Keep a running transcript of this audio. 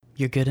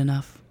You're good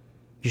enough.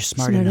 You're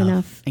smart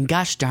enough. And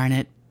gosh darn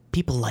it,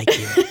 people like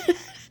you.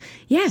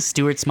 Yeah.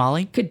 Stuart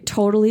Smalley? Could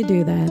totally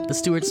do that. The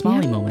Stuart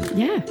Smalley moment.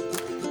 Yeah.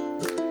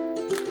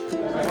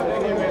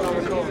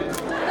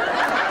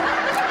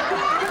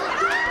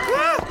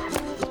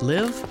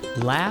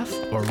 Live, laugh,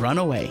 or run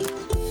away.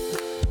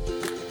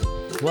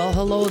 Well,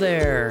 hello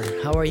there.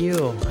 How are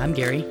you? I'm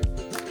Gary.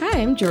 Hi,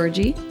 I'm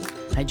Georgie.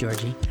 Hi,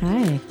 Georgie.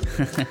 Hi.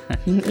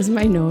 Is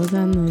my nose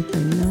on the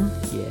thing now?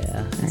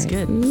 Yeah, that's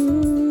good.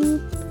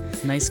 Ooh.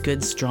 Nice,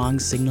 good, strong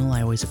signal.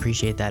 I always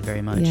appreciate that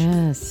very much.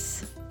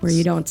 Yes. Where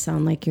you don't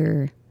sound like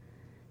you're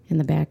in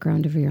the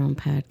background of your own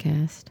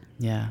podcast.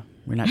 Yeah.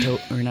 We're not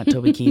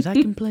Toby Keith. I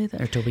can play that.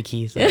 Or Toby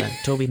Keith.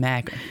 Toby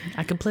Mac.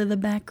 I can play the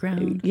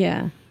background.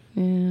 Yeah.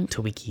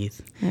 Toby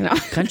Keith. I know.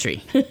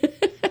 Country.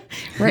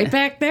 Right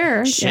back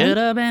there. Should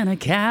have been a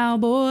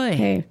cowboy.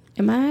 Hey,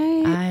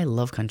 I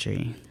love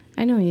country.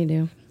 I know you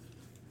do.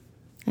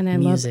 And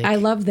Music. I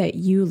love that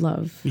you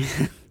love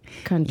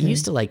country. You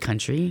used to like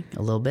country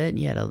a little bit.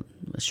 You had a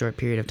short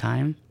period of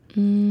time.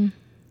 Or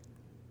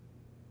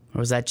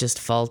was that just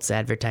false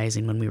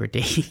advertising when we were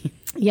dating?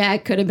 Yeah,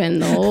 it could have been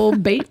the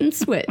old bait and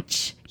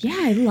switch. Yeah,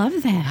 I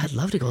love that. I'd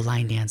love to go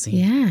line dancing.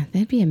 Yeah,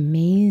 that'd be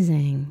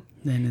amazing.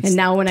 And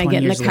now when I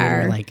get in the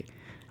car, like,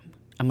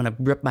 I'm going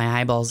to rip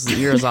my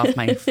ears off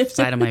my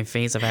side of my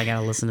face if I got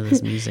to listen to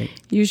this music.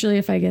 Usually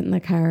if I get in the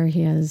car,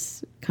 he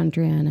has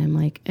country on. I'm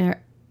like,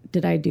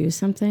 did I do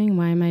something?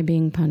 Why am I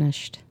being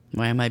punished?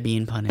 Why am I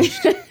being punished?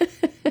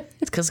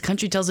 It's because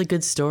country tells a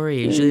good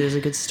story. Usually there's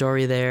a good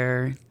story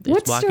there.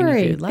 What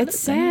story? It's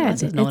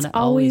sad. It's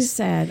always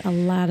sad. A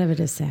lot of it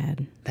is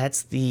sad. That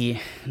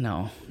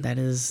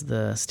is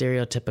the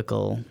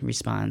stereotypical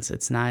response.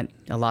 It's not,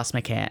 I lost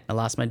my cat, I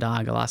lost my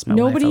dog, I lost my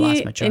wife, I lost my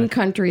Nobody truck. in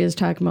country is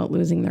talking about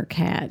losing their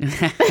cat.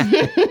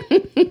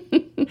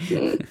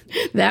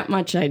 That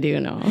much I do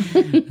know.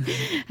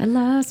 I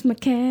lost my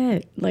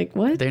cat. Like,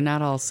 what? They're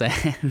not all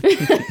sad.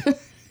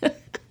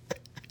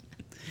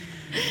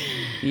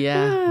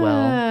 Yeah,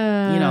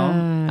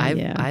 well,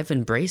 I've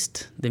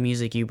embraced the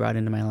music you brought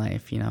into my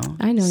life,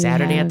 I know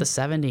Saturday you have. at the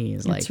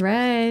 70s. That's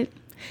right.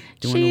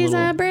 doing She's a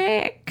little- a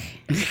brick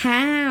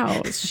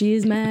house.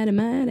 She's mighty,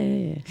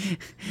 mighty.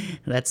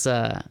 That's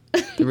the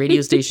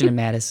radio station in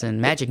Madison,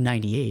 Magic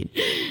 98.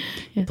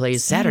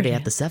 Plays Saturday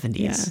at the 70s.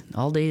 Yeah.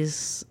 All day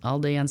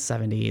on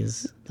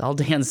 70s. All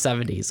day on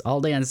 70s.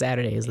 All day on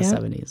Saturdays, the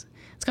 70s.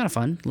 It's kind of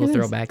fun, little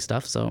throwback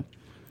stuff. So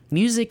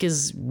music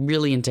is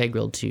really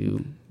integral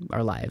to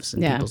our lives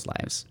and people's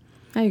lives.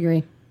 I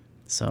agree.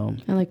 So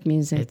I like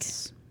music.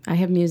 I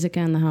have music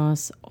on the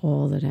house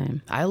all the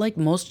time. I like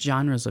most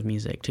genres of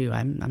music too.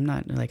 I'm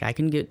not like, I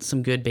can get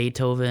some good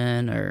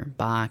Beethoven or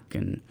Bach,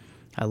 and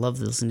I love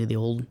to listen to the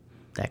old,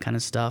 that kind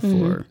of stuff,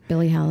 or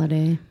Billie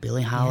Holiday.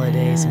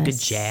 Some good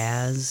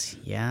jazz.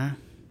 Yeah.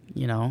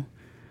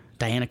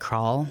 Diana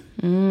Krall.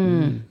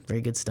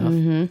 Very good stuff.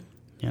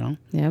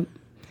 Yep.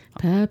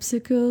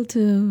 Popsicle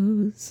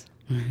toes.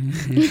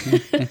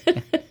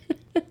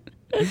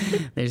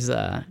 There's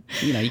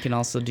you can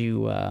also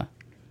do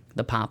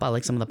the pop. I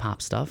like some of the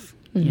pop stuff.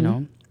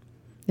 Yep.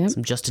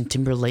 Some Justin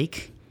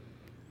Timberlake.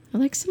 I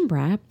like some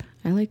rap.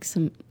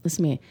 Listen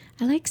to me.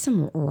 I like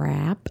some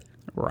rap.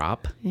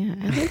 Rap. Yeah,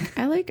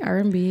 I like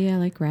R&B. I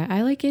like rap.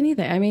 I like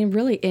anything. I mean,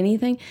 really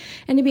anything.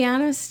 And to be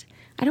honest,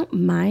 I don't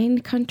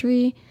mind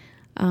country,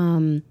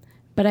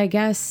 but I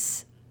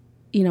guess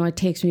it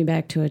takes me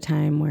back to a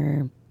time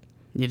where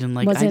you didn't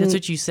like. That's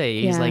what you say.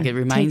 It's like it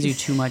reminds you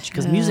too much,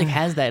 because music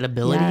has that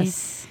ability.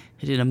 Yes.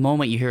 In a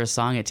moment you hear a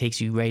song, it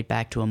takes you right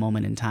back to a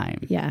moment in time.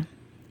 Yeah,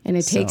 and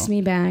it takes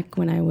me back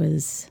when I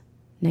was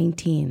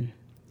 19.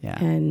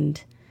 Yeah,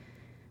 and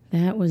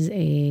that was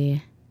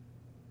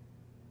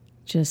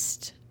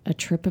just a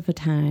trip of a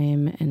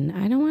time, and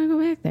I don't want to go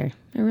back there.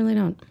 I really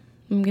don't.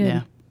 I'm good.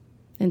 Yeah.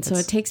 And so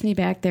it takes me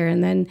back there.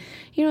 And then,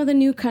 the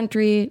new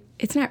country,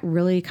 it's not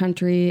really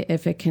country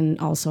if it can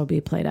also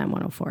be played on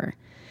 104.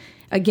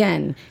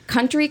 Again,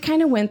 country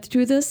kind of went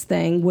through this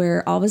thing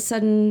where all of a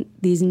sudden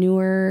these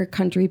newer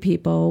country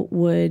people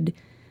were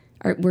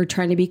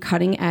trying to be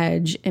cutting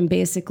edge, and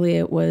basically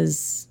it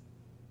was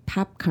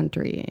pop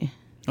country.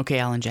 Okay,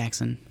 Alan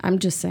Jackson. I'm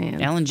just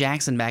saying. Alan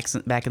Jackson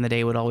back in the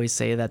day would always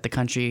say that the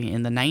country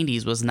in the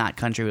 90s was not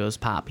country, it was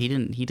pop. He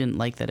didn't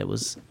like that it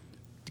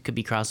could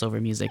be crossover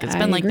music. It's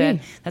been like that.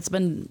 That's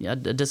been a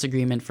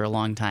disagreement for a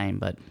long time,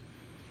 but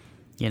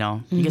you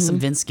get some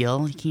Vince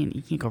Gill. You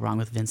can't go wrong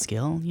with Vince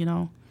Gill,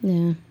 Yeah.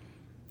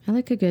 I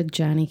like a good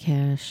Johnny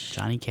Cash.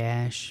 Johnny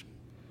Cash.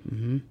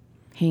 Mm-hmm.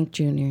 Hank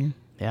Jr.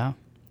 Yeah.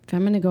 If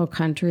I'm going to go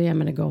country, I'm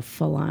going to go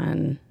full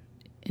on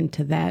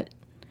into that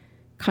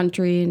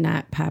country,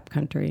 not pop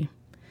country.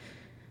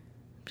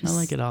 I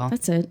like it all.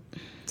 That's it.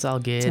 It's all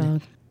good.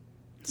 Anyway.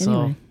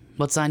 So,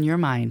 what's on your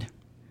mind?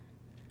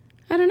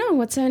 I don't know.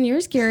 What's on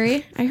yours,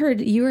 Gary? I heard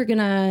you were going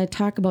to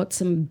talk about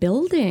some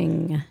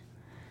building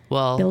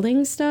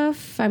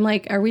stuff. I'm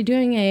like, are we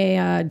doing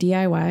a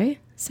DIY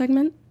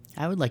segment?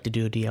 I would like to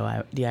do a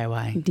DIY.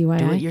 DIY? Do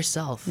it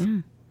yourself.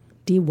 Yeah.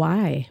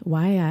 DY.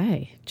 Why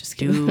I? Just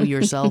kidding. Do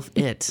yourself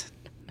it.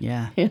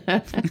 Yeah.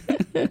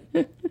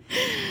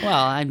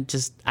 Well,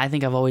 I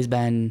think I've always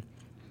been,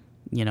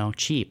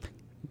 cheap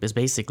is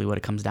basically what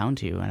it comes down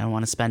to. And I don't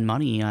want to spend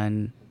money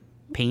on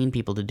paying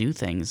people to do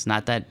things.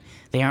 Not that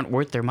they aren't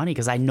worth their money,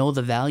 because I know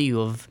the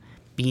value of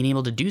being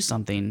able to do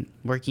something,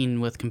 working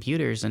with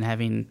computers and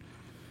having,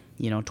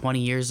 20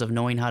 years of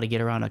knowing how to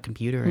get around a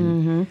computer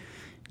and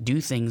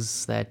do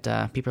things that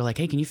people are like,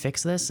 hey, can you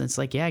fix this? And it's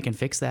like, yeah, I can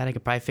fix that. I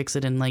could probably fix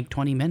it in like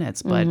 20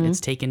 minutes, but it's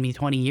taken me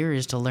 20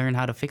 years to learn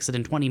how to fix it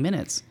in 20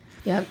 minutes.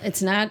 Yep,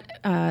 it's not.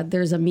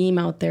 There's a meme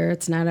out there.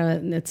 It's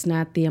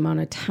not the amount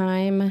of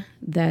time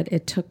that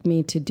it took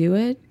me to do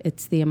it.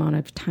 It's the amount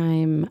of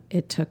time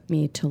it took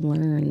me to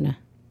learn.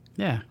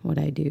 Yeah, what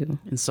I do.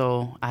 And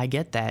so I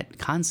get that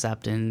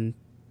concept in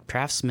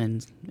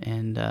craftsmen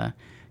and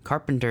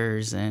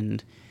carpenters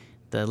and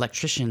the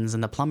electricians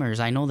and the plumbers.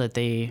 I know that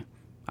they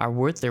are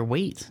worth their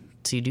weight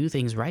to do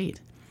things right.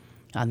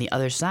 On the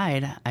other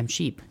side, I'm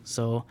cheap,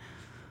 so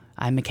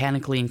I'm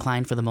mechanically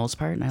inclined for the most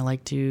part, and I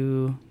like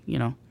to,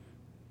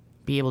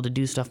 be able to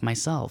do stuff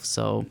myself.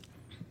 So,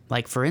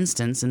 like for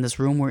instance, in this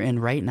room we're in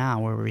right now,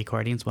 where we're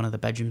recording, it's one of the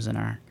bedrooms in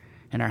our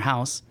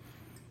house.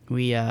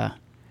 It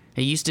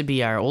used to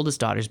be our oldest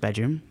daughter's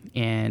bedroom,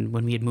 and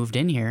when we had moved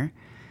in here,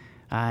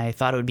 I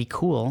thought it would be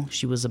cool.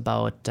 She was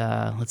about,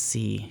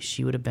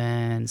 she would have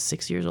been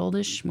 6 years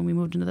oldish when we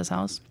moved into this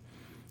house.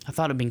 I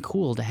thought it would have been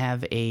cool to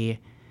have a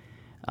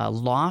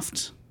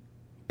loft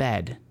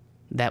bed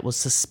that was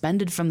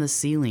suspended from the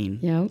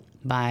ceiling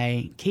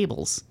by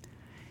cables.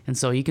 And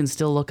so you can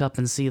still look up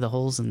and see the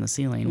holes in the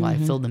ceiling while I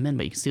filled them in,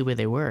 but you can see where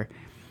they were.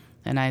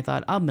 And I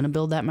thought, I'm going to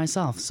build that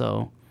myself.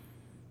 So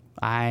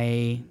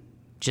I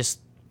just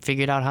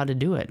figured out how to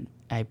do it.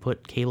 I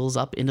put cables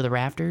up into the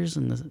rafters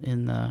in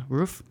the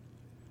roof,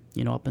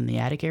 up in the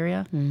attic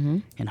area,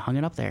 and hung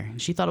it up there.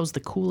 And she thought it was the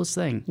coolest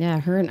thing. Yeah,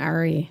 her and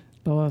Ari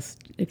both,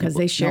 because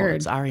they shared. No, it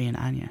was Ari and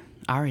Anya.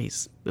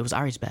 It was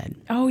Ari's bed.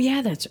 Oh,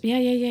 yeah,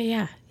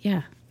 yeah.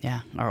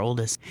 Yeah, our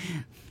oldest.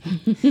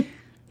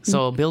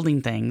 So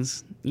building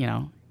things,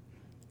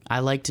 I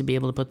like to be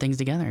able to put things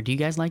together. Do you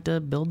guys like to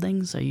build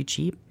things? Are you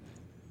cheap?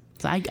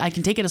 So I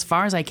can take it as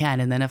far as I can,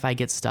 and then if I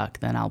get stuck,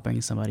 then I'll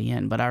bring somebody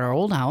in. But at our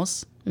old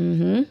house,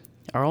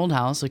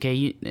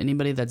 okay,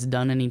 anybody that's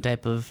done any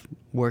type of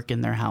work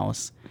in their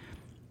house,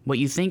 what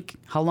you think,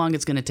 how long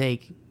it's going to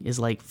take is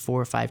like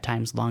 4 or 5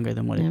 times longer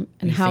than what it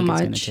and how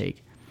much it's going to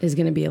take. Is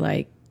going to be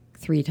like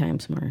 3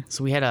 times more.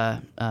 So we had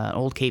a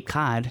old Cape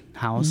Cod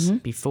house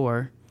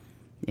before,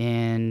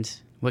 and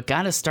what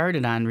got us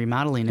started on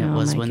remodeling it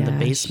was when the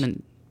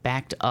basement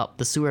backed up,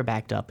 the sewer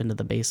backed up into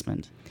the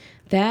basement.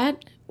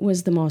 That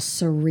was the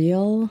most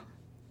surreal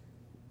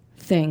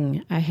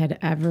thing I had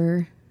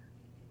ever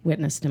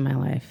witnessed in my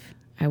life.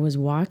 I was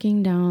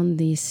walking down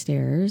these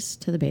stairs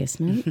to the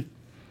basement,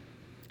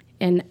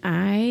 and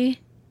I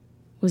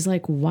was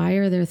like, why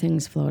are there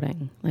things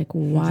floating? Like,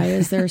 why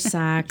is there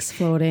socks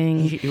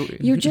floating?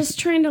 You're just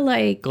trying to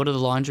like... Go to the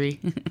laundry?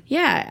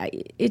 Yeah.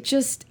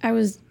 I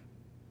was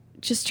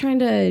just trying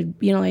to,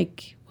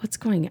 like, what's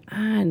going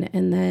on?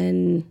 And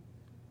then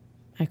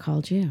I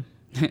called you.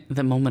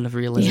 The moment of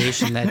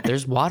realization that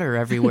there's water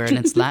everywhere, and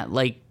it's not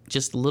like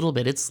just a little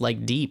bit. It's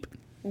like deep.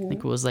 I think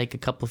it was like a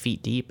couple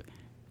feet deep.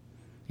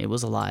 It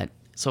was a lot.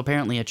 So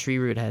apparently a tree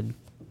root had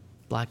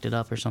blocked it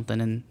up or something.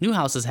 And new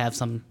houses have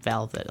some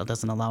valve that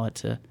doesn't allow it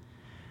to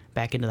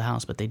back into the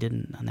house, but they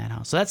didn't on that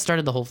house. So that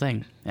started the whole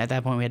thing. At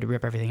that point, we had to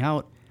rip everything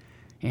out,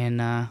 and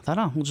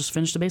thought, we'll just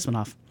finish the basement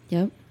off.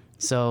 Yep.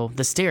 So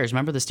the stairs,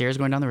 remember the stairs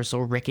going down? They were so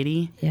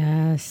rickety.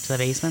 Yes. To the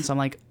basement. So I'm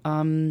like,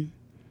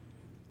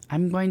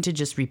 I'm going to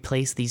just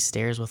replace these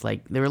stairs with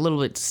they were a little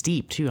bit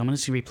steep too. I'm going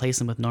to replace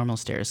them with normal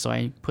stairs. So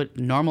I put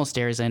normal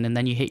stairs in, and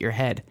then you hit your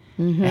head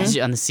on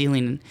the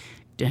ceiling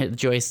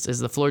joist, as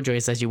the floor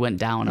joist as you went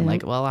down. I'm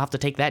like, well, I'll have to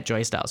take that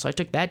joist out. So I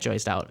took that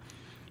joist out.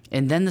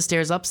 And then the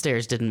stairs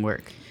upstairs didn't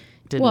work.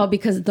 Well,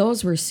 because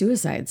those were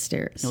suicide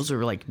stairs. Those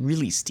were like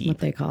really steep. What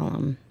they call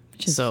them.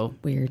 Which is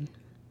weird.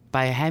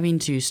 By having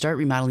to start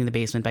remodeling the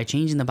basement, by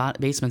changing the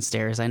basement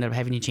stairs, I ended up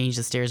having to change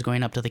the stairs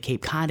going up to the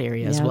Cape Cod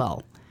area as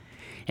well.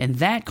 And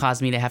that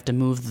caused me to have to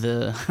move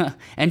the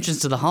entrance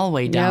to the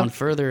hallway down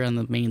further on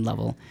the main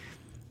level.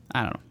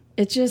 I don't know.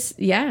 It just,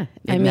 It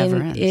never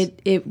ends.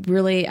 It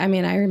really, I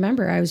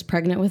remember I was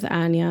pregnant with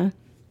Anya.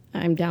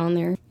 I'm down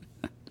there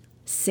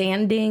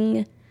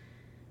sanding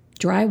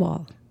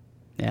drywall.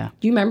 Yeah.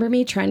 Do you remember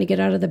me trying to get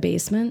out of the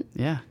basement?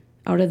 Yeah.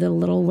 Out of the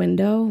little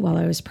window while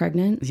I was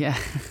pregnant? Yeah.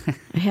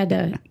 I had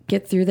to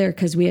get through there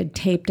because we had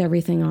taped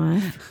everything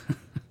off.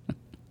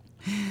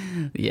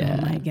 Yeah.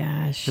 Oh my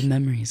gosh. The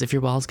memories. If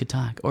your walls could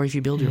talk, or if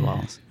you build your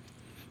walls.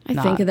 I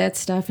think of that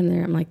stuff in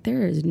there. I'm like,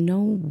 there is no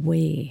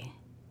way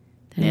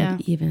that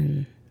I'd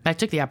even. I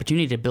took the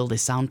opportunity to build a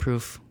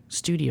soundproof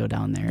studio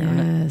down there.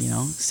 Yes.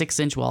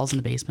 6-inch walls in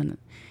the basement.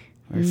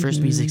 Our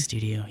first music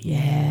studio. Yeah.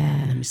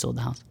 And then we sold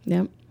the house.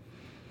 Yep.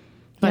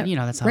 But that's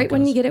how it goes. Right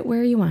when you get it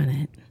where you want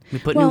it. We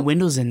put new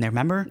windows in there,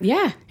 remember?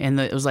 Yeah. And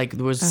it was like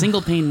there was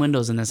single pane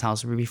windows in this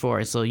house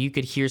before, so you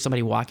could hear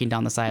somebody walking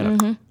down the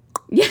side.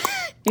 Yeah.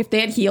 If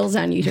they had heels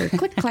on, you'd hear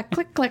click, clack,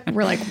 click, click.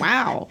 We're like,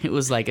 wow. It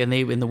was like, and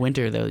in the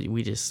winter, though,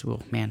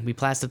 we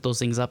plastered those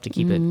things up to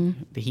keep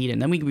the heat in.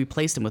 Then we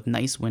replaced them with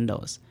nice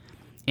windows.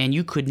 And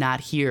you could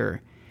not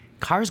hear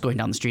cars going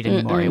down the street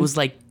anymore. It was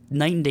like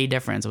night and day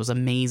difference. It was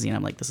amazing.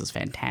 I'm like, this is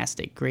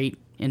fantastic. Great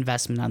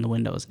investment on the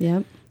windows.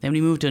 Yep. Then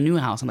we moved to a new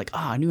house. I'm like,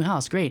 a new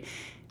house, great.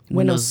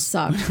 Windows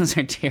suck. Windows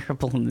are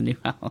terrible in the new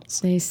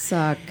house. They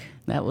suck.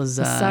 That was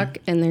suck,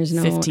 and there's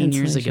no 15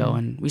 years insulation. ago,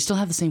 and we still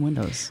have the same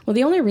windows. Well,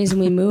 the only reason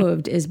we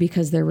moved is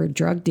because there were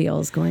drug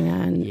deals going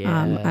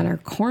on our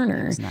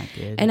corner. It's not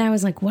good. And I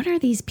was like, what are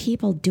these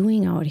people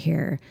doing out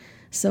here?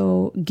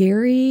 So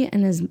Gary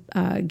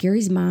and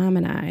Gary's mom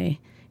and I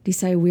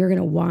decided we were going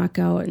to walk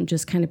out and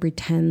just kind of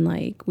pretend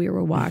like we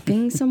were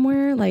walking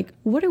somewhere. Like,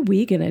 what are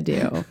we going to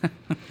do?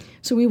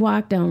 So we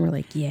walked down. We're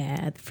like,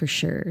 yeah, for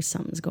sure,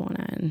 something's going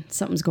on.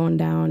 Something's going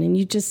down. And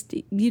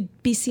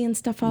you'd be seeing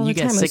stuff all the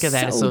time. You get sick of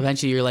that. So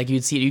eventually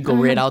you'd see it. You'd go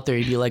right out there.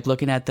 You'd be like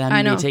looking at them.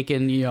 You'd be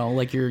taking,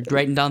 like you're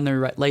writing down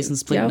their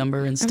license plate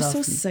number and stuff.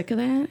 I'm so sick of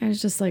that. I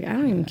was just like, I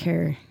don't even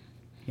care.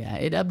 Yeah,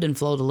 it ebbed and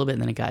flowed a little bit,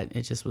 and then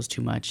it just was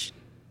too much.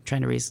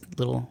 Trying to raise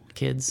little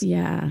kids.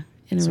 Yeah,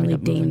 and really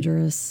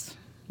dangerous.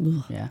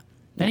 Ugh. Yeah.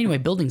 But anyway,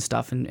 building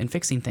stuff and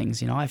fixing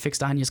things. I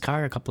fixed Anya's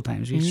car a couple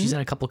times. She's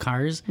had a couple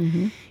cars.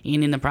 And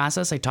in the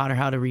process, I taught her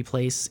how to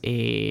replace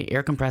a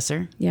air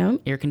compressor,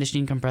 air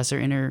conditioning compressor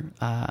in her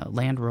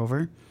Land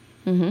Rover.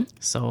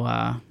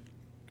 So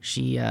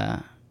she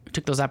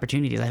took those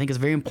opportunities. I think it's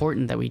very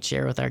important that we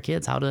share with our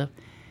kids how to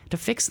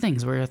fix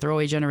things. We're a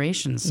throwaway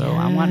generation, so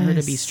I want her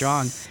to be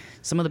strong.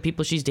 Some of the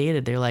people she's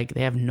dated, they're like,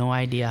 they have no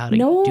idea how to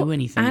do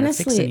anything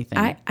honestly, or fix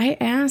anything. I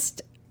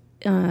asked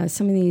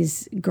some of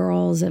these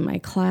girls in my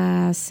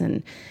class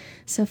and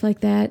stuff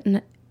like that,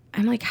 and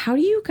I'm like, how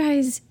do you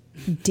guys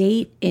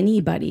date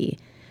anybody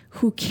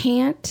who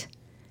can't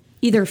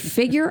either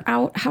figure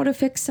out how to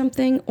fix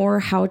something or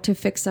how to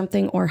fix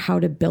something or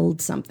how to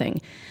build something?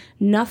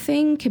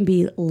 Nothing can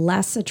be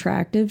less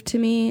attractive to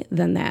me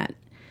than that.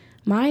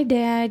 My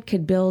dad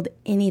could build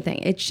anything.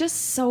 It's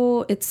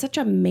such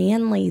a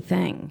manly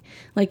thing.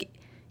 Like,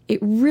 it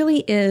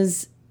really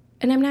is.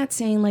 And I'm not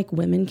saying like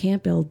women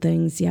can't build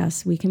things.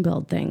 Yes, we can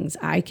build things.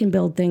 I can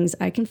build things.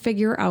 I can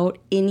figure out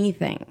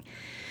anything.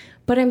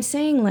 But I'm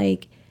saying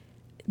like,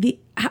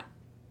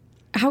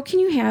 how can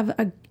you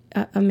have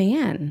a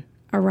man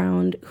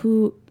around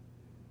who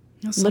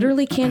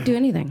literally can't do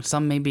anything?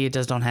 Some maybe it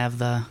just don't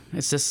have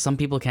it's just some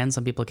people can,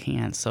 some people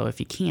can't. So if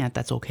you can't,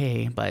 that's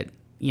okay. But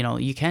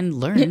you can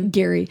learn.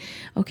 Gary,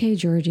 okay,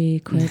 Georgie,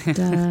 quit.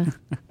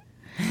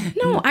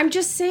 No, I'm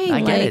just saying,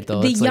 I get it,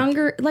 though. The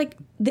younger,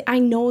 I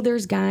know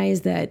there's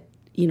guys that,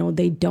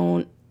 they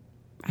don't.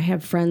 I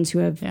have friends who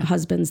have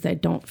husbands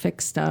that don't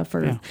fix stuff,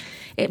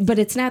 but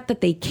it's not that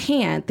they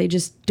can't. They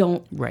just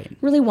don't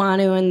really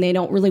want to, and they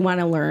don't really want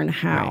to learn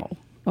how. Right.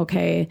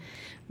 Okay,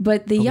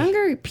 but the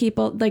younger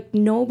people,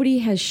 nobody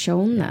has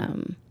shown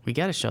them. We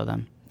got to show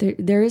them.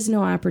 There is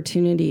no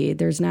opportunity.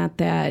 There's not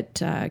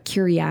that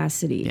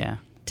curiosity. Yeah.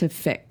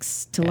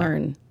 To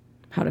learn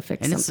how to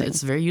fix something. And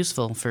it's very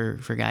useful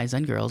for guys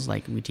and girls.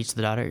 Like we teach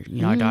the daughter,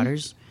 our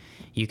daughters,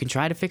 you can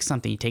try to fix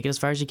something. You take it as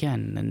far as you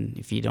can. And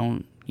if you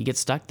don't, you get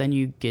stuck, then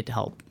you get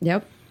help.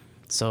 Yep.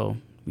 So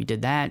we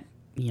did that,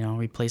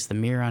 replaced the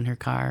mirror on her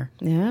car.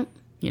 Yep.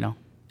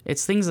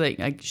 It's things like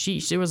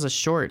there was a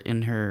short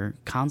in her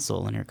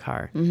console in her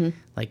car.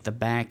 Like the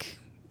back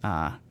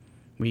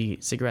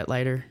cigarette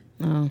lighter,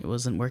 it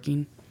wasn't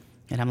working.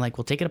 And I'm like,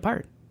 well, take it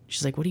apart.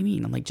 She's like, what do you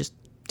mean? I'm like, just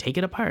take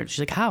it apart. She's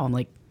like, how? I'm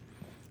like,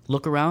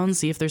 look around,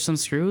 see if there's some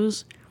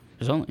screws.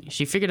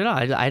 She figured it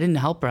out. I didn't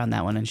help her on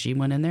that one, and she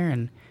went in there,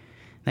 and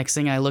next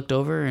thing I looked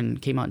over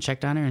and came out and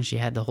checked on her, and she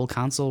had the whole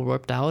console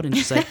warped out, and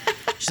she's like,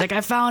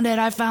 I found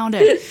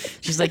it.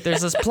 She's like,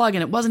 there's this plug,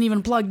 and it wasn't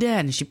even plugged in.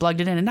 And she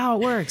plugged it in, and now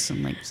it works.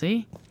 I'm like,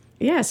 see?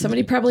 Yeah,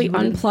 somebody probably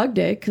unplugged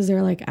it because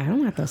they're like, I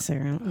don't want the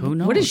cigarette. Who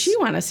knows? What does she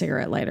want a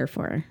cigarette lighter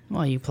for?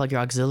 Well, you plug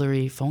your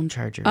auxiliary phone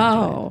charger.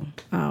 Oh.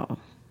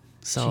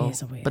 So,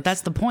 Jeez, but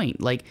that's the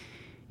point. Like,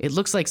 it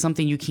looks like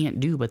something you can't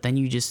do, but then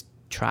you just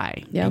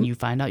try and you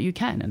find out you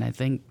can. And I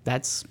think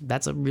that's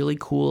a really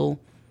cool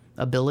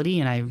ability,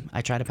 and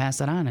I try to pass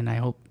that on, and I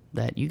hope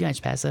that you guys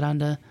pass it on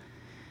to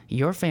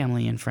your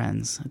family and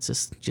friends.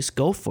 It's just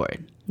go for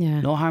it.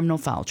 Yeah. No harm, no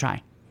foul.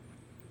 Try.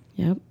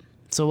 Yep.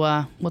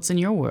 So what's in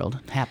your world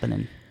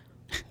happening?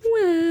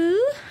 Well,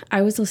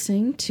 I was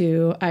listening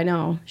to, I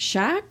know,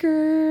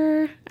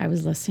 shocker, I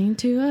was listening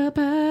to a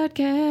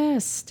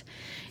podcast,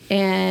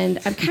 and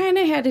I've kind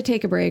of had to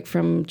take a break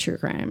from true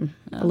crime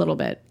a little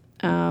bit.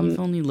 You've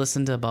only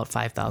listened to about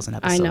 5,000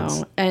 episodes. I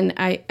know, and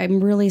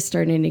I'm really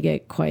starting to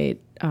get quite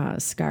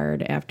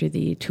scarred after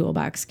the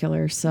Toolbox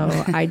Killer, so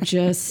I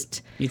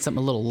just... Need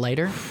something a little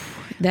lighter?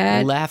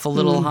 Laugh a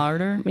little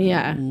harder?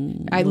 Yeah.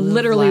 I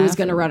literally was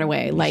going to run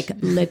away. Like,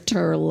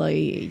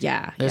 literally,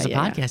 yeah. There's a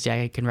podcast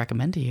I can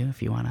recommend to you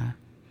if you want to.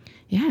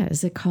 Yeah.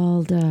 Is it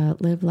called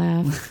Live,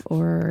 Laugh,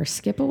 or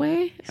Skip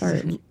Away?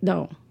 Or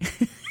no.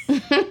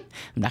 I'm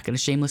not going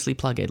to shamelessly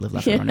plug it,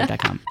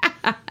 livelaughforrunner.com.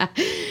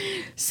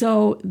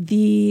 So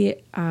the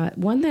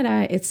one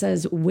that it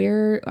says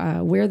where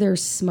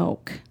there's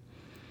smoke,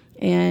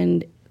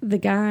 and the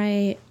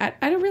guy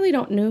I really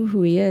don't know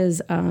who he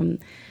is.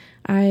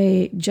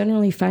 I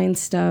generally find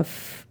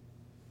stuff.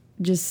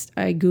 Just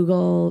I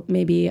Google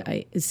maybe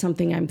is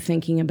something I'm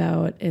thinking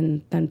about,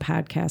 and then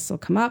podcasts will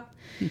come up,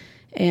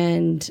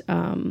 and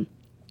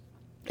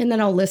then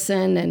I'll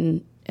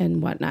listen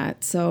and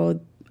whatnot.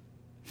 So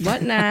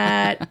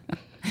whatnot.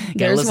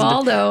 There's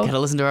Waldo. Gotta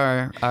listen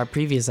to our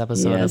previous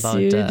episode about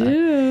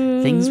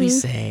things we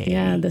say.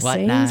 Yeah, the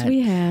whatnot. sayings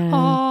we have.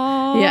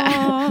 Aww.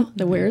 Yeah,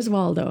 the Where's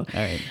Waldo. All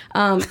right.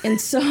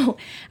 And so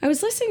I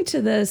was listening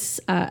to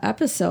this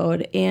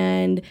episode,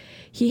 and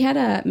he had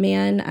a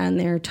man on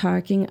there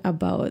talking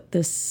about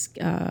this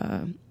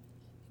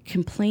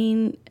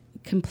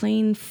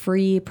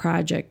complaint-free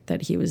project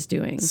that he was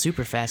doing.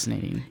 Super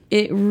fascinating.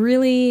 It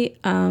really,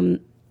 and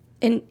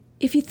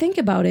if you think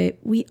about it,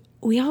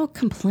 we all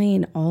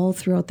complain all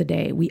throughout the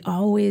day.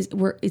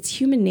 It's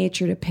human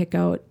nature to pick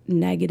out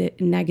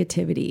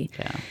negativity.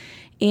 Yeah.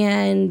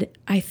 And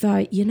I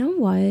thought, you know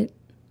what?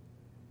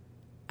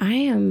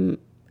 I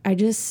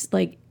just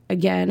like,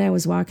 again, I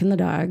was walking the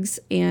dogs,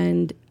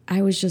 and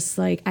I was just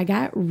like,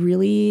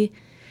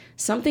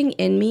 something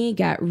in me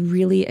got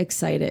really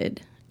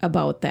excited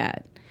about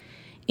that.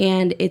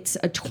 And it's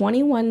a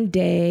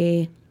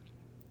 21-day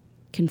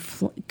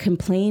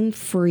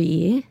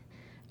complaint-free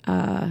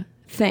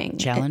thing.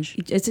 Challenge?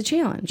 It's a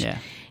challenge. Yeah.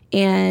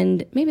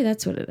 And maybe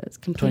that's what it is.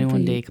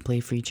 21-day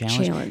complaint-free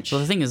challenge. So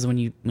the thing is, when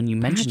you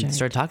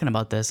started talking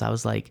about this, I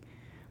was like,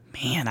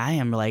 man, I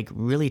am like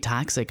really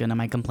toxic, and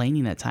am I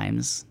complaining at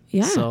times?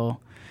 Yeah.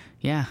 So,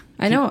 yeah.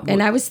 I know.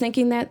 And I was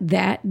thinking that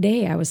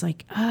day, I was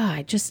like,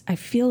 I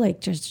feel like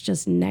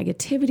just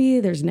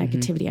negativity. There's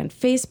negativity on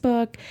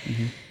Facebook.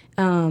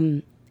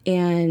 And,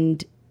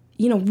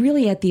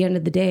 really at the end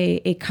of the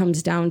day, it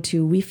comes down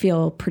to we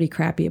feel pretty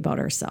crappy about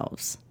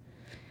ourselves.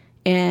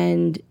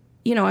 And,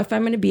 if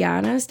I'm going to be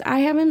honest, I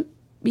have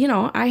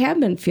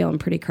been feeling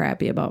pretty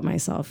crappy about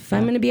myself, if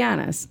I'm going to be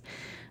honest.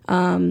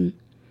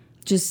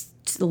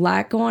 Just a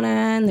lot going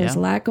on. There's a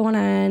lot going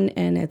on,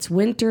 and it's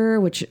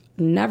winter, which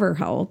never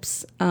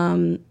helps.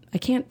 I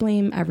can't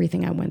blame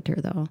everything on winter,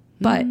 though.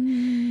 But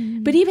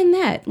even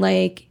that,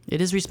 like... It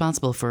is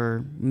responsible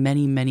for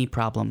many, many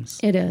problems.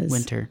 It is.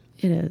 Winter.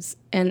 It is.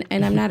 And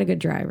I'm not a good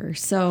driver.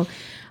 So...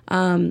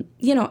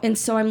 and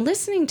so I'm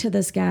listening to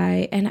this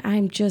guy, and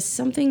I'm just,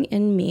 something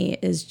in me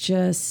is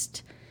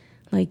just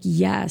like,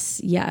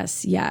 yes,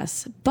 yes,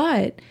 yes.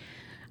 But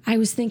I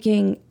was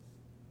thinking,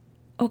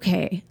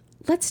 okay,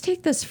 let's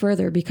take this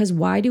further, because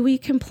why do we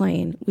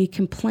complain? We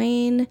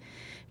complain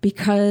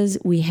because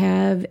we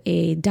have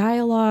a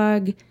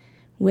dialogue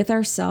with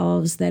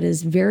ourselves that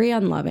is very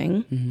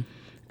unloving.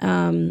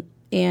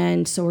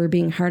 And so we're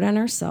being hard on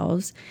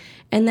ourselves.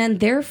 And then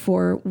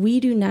therefore we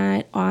do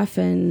not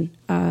often,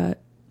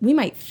 we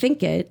might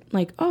think it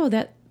like, oh,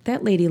 that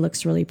lady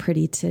looks really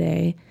pretty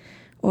today.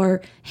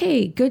 Or,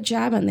 hey, good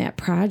job on that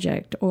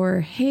project. Or,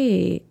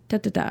 hey,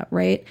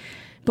 right?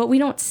 But we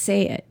don't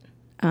say it.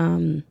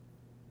 And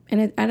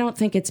I don't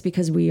think it's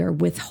because we are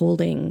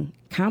withholding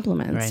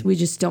compliments. Right. We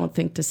just don't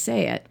think to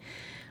say it.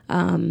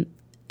 And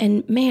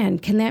man,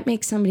 can that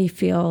make somebody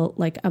feel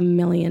like $1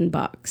 million?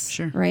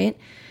 Sure. Right?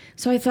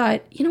 So I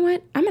thought, you know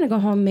what? I'm going to go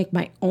home and make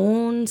my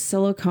own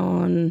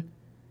silicone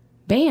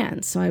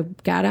bands. So I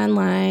got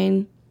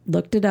online,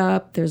 looked it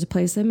up. There's a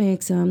place that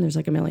makes them. There's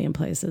like 1 million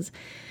places.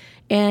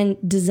 And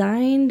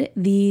designed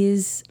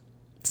these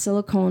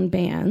silicone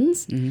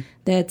bands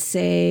that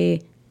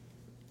say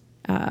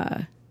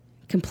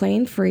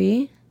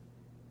complaint-free,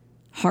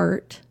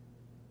 heart,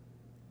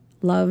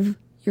 love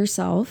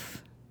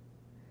yourself.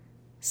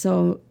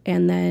 So,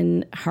 and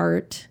then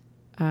heart,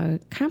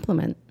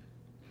 compliment.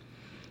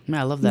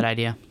 I love that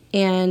idea.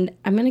 And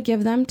I'm going to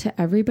give them to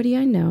everybody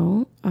I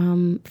know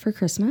for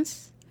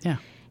Christmas. Yeah.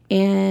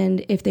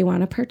 And if they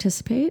want to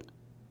participate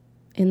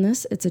in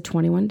this, it's a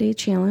 21-day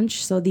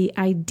challenge. So the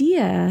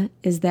idea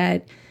is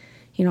that,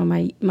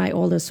 my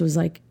oldest was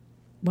like,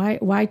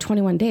 why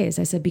 21 days?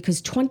 I said,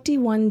 because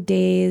 21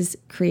 days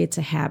creates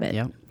a habit.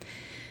 Yep.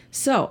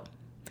 So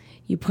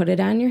you put it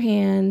on your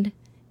hand,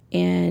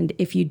 and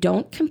if you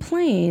don't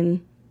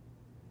complain,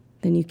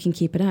 then you can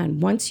keep it on.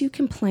 Once you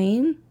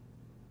complain,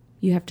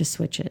 you have to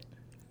switch it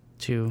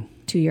to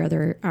your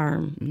other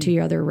arm, to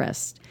your other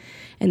wrist.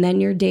 And then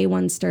your day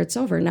one starts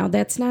over. Now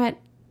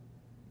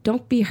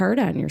don't be hard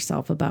on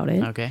yourself about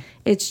it. Okay.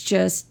 It's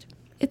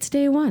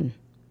day one.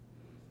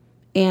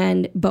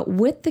 But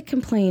with the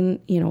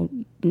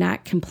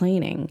not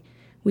complaining,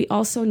 we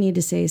also need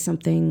to say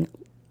something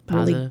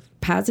really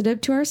positive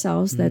to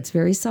ourselves. That's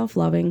very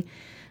self-loving.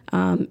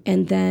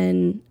 And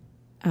then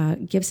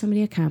give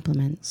somebody a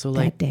compliment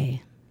that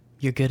day.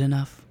 You're good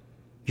enough.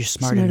 You're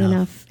smart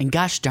enough. And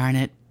gosh darn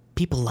it,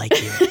 people like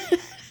you.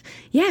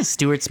 Yeah.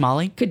 Stuart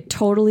Smalley? Could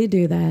totally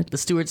do that. The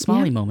Stuart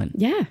Smalley moment.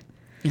 Yeah.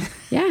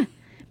 Yeah.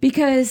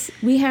 Because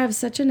we have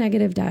such a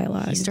negative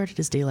dialogue. He started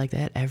his day like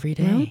that every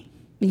day.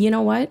 You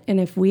know what? And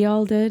if we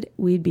all did,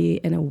 we'd be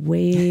in a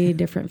way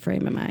different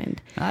frame of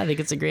mind. I think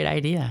it's a great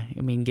idea.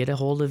 I mean, get a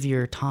hold of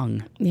your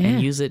tongue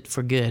and use it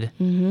for good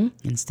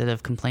instead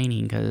of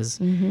complaining, because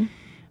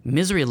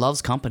misery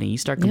loves company. You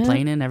start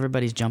complaining,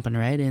 everybody's jumping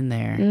right in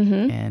there.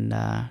 And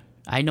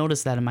I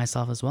noticed that in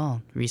myself as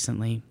well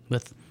recently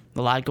with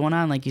a lot going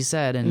on, like you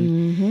said,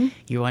 and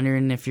you're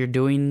wondering if you're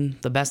doing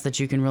the best that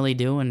you can really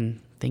do,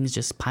 and things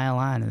just pile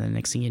on, and the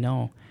next thing you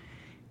know,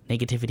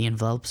 negativity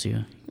envelops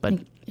you. But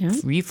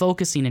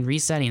refocusing and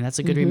resetting, that's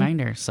a good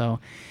reminder. So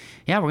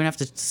yeah, we're gonna have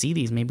to see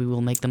these. Maybe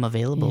we'll make them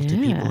available to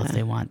people if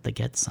they want to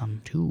get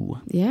some too.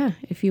 Yeah,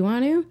 if you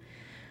want to.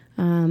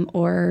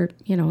 Or,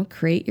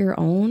 create your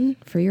own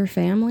for your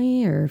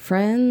family or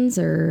friends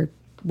or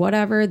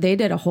whatever. They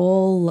did a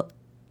whole,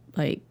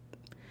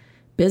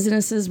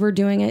 businesses were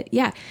doing it.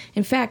 Yeah.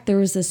 In fact, there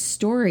was a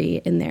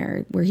story in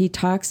there where he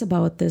talks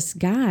about this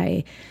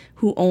guy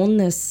who owned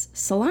this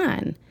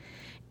salon.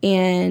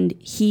 And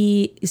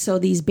so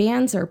these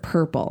bands are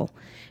purple.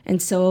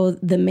 And so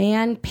the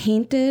man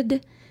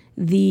painted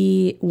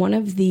one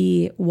of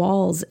the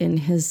walls in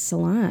his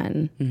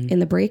salon in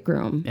the break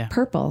room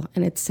purple.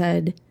 And it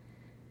said,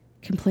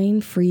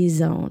 complain-free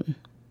zone.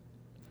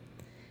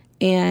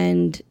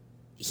 And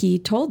he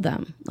told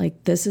them,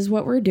 this is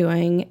what we're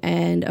doing.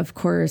 And of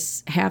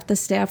course, half the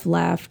staff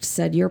left,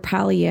 said, you're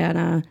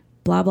Pollyanna,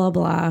 blah, blah,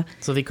 blah.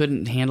 So they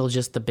couldn't handle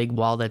just the big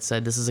wall that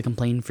said, this is a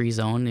complain-free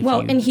zone?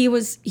 And he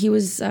was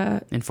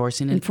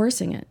enforcing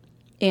it.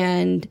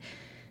 And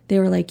they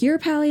were like, you're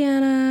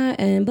Pollyanna,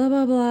 and blah,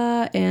 blah,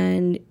 blah.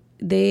 And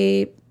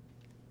they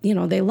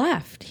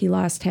left. He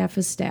lost half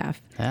his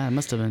staff. Yeah, it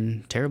must have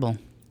been terrible.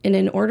 And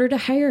in order to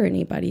hire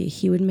anybody,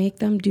 he would make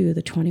them do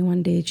the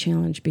 21-day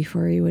challenge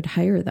before he would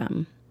hire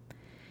them.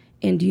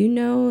 And do you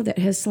know that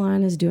his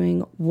salon is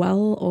doing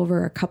well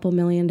over $2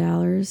 million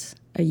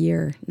a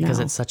year now? Because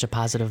it's such a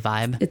positive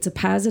vibe. It's a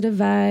positive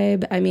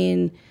vibe. I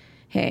mean,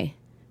 hey,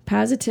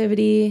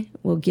 positivity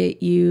will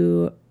get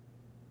you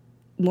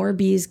more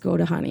bees go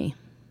to honey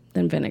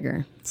than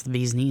vinegar. It's the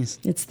bee's knees.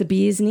 It's the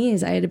bee's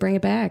knees. I had to bring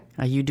it back.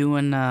 Are you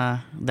doing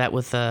that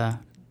with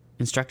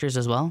instructors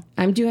as well?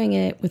 I'm doing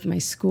it with my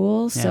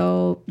school. Yeah.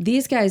 So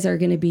these guys are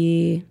going to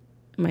be,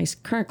 my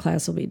current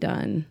class will be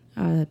done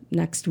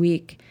next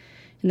week.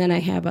 And then I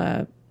have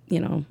I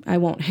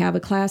won't have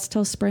a class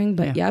till spring,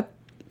 but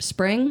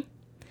spring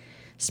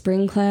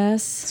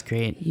class. It's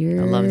great.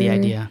 I love the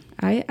idea.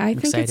 I think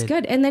excited. It's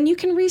good. And then you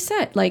can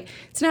reset.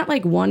 It's not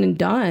like one and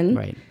done.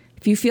 Right.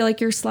 If you feel like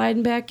you're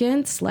sliding back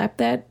in, slap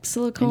that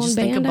silicone band on. Just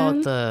think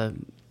about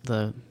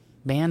the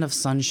band of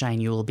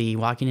sunshine you will be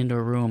walking into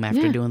a room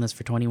after doing this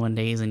for 21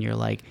 days, and you're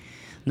like,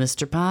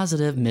 Mr.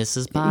 Positive,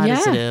 Mrs.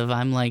 Positive.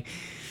 I'm like,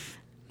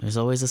 there's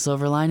always a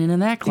silver lining in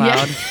that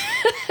cloud.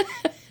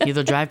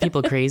 Either drive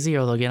people crazy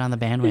or they'll get on the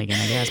bandwagon,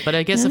 I guess. But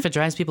I guess if it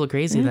drives people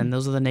crazy, then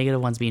those are the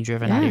negative ones being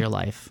driven out of your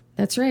life.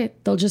 That's right.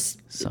 They'll just,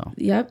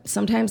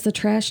 sometimes the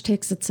trash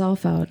takes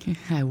itself out.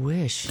 I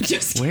wish.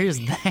 Where's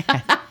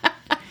that?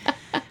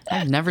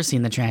 I've never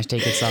seen the trash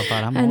take itself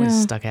out. I'm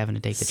always stuck having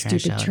to take the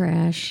trash out. Stupid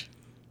trash.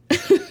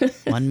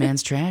 One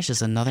man's trash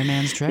is another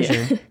man's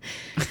treasure.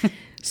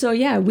 So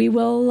we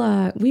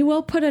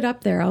will put it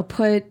up there. I'll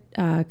put,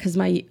 because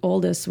my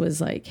oldest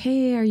was like,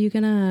 hey, are you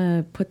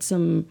gonna put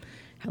some,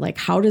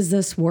 how does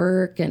this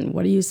work and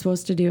what are you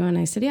supposed to do? And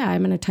I said,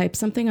 I'm gonna type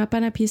something up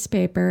on a piece of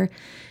paper,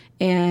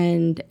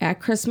 and at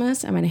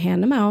Christmas I'm gonna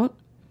hand them out.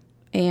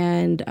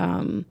 And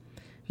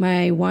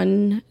my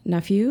one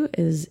nephew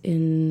is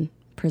in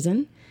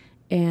prison,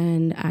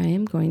 and I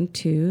am going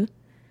to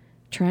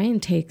try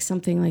and take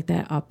something like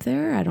that up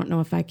there. I don't know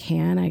if I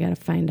can. I got to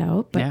find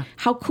out. But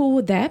how cool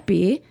would that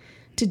be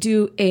to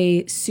do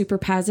a super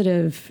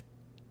positive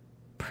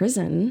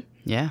prison?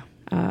 Yeah.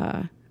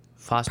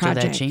 Foster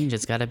project. That change.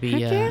 It's got to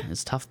be,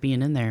 it's tough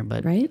being in there,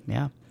 but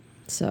yeah.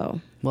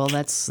 So. Well,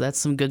 that's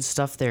some good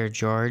stuff there,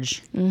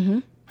 George. Mm-hmm.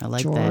 I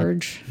like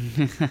George.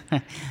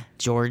 That.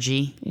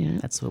 Georgie. Yeah.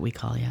 That's what we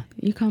call you.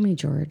 You call me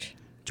George.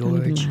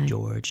 George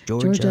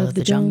of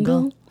the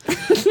jungle.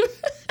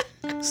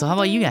 So how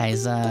about you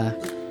guys?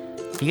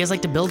 You guys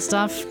like to build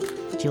stuff?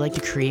 Do you like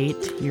to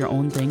create your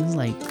own things?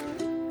 Do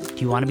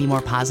you want to be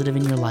more positive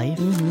in your life?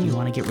 Mm-hmm. Do you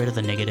want to get rid of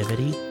the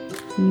negativity?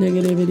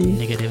 Negative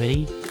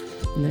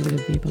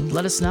people.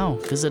 Let us know.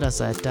 Visit us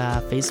at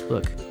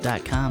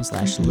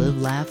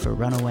facebook.com/live, laugh, or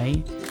run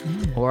away.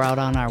 Or out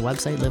on our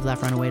website,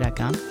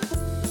 livelaughRunaway.com.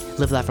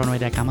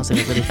 LivelaughRunaway.com. I'll say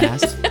it really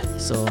fast.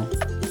 So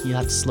you'll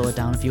have to slow it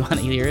down if you want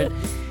to hear it.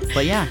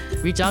 But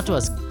reach out to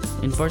us.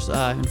 Enforce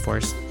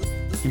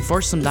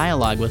some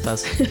dialogue with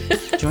us.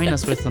 Join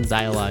us with some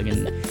dialogue,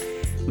 and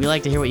we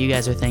like to hear what you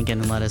guys are thinking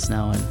and let us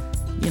know. And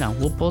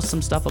we'll post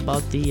some stuff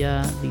about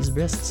these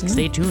wrists.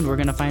 Stay tuned. We're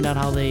gonna find out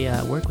how they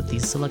work with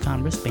these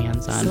silicone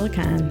wristbands on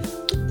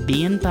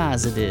being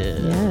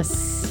positive.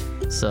 Yes.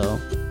 So,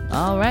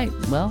 all right.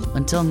 Well,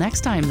 until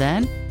next time,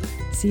 then.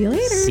 See you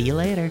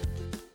later.